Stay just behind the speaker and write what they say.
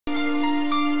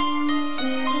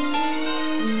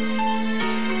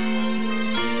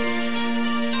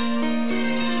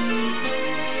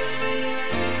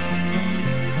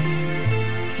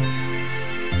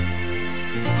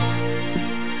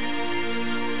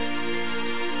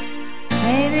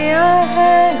Maybe I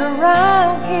hang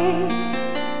around here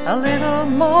a little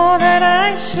more than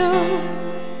I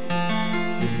should.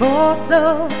 We both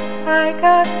know I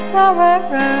got somewhere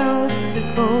else to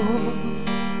go,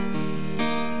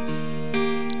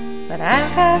 but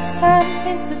I've got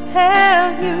something to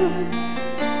tell you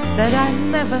that I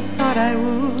never thought I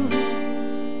would.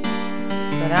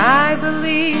 But I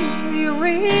believe you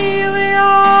really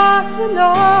ought to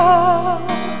know.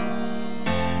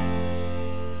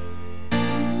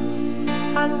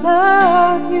 I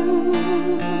love you.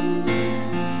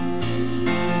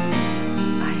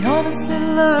 I honestly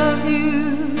love you.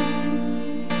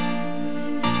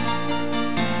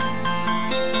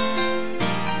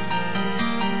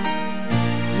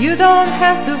 You don't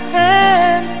have to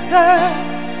answer,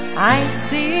 I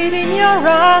see it in your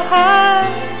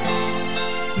eyes.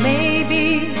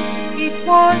 Maybe it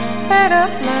was better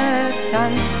left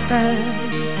unsaid,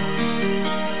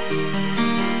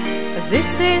 but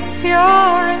this is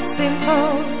pure and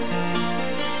simple,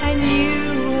 and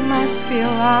you must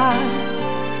realize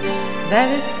that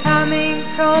it's coming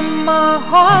from my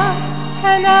heart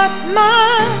and not my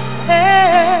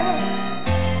head.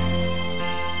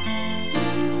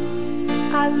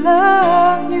 I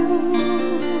love you.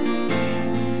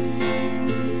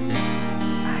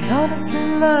 I honestly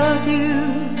love you.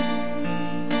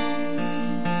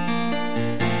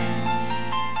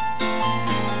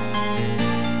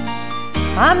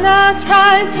 I'm not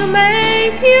trying to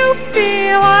make you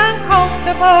feel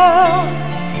uncomfortable.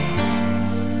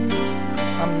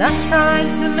 I'm not trying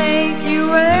to make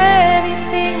you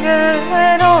anything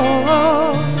at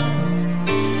all.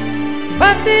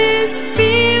 But this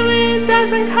feeling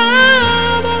doesn't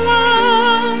come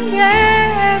along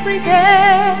every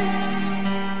day,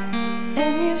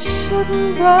 and you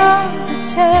shouldn't blow the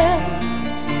chance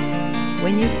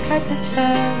when you got the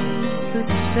chance to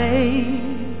say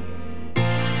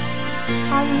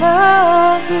I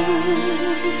love you.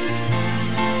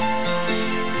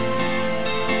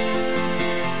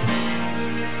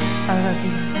 I love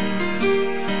you.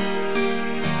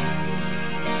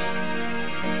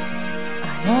 I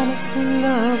honestly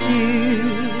love you.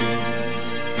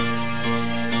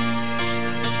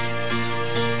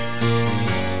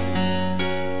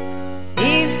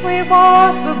 If we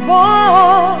both were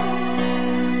born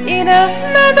in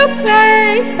another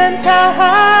place and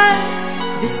time,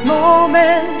 this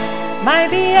moment might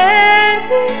be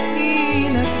ending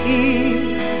in a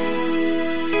kiss.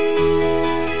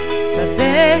 But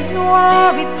there you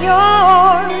are with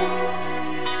yours,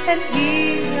 and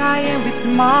here I am with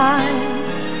mine.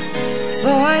 So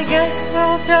I guess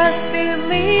we'll just be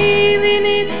leaving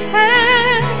it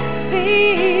at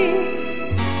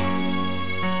peace.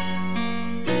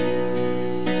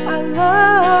 I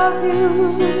love you.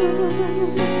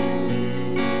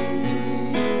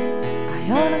 I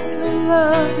honestly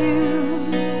love you.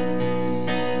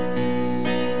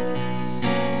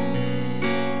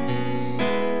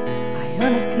 I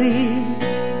honestly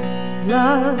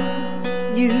love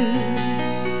you.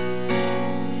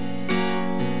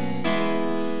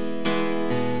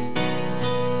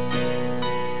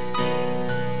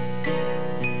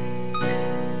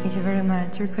 Thank you very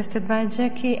much. Requested by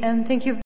Jackie, and thank you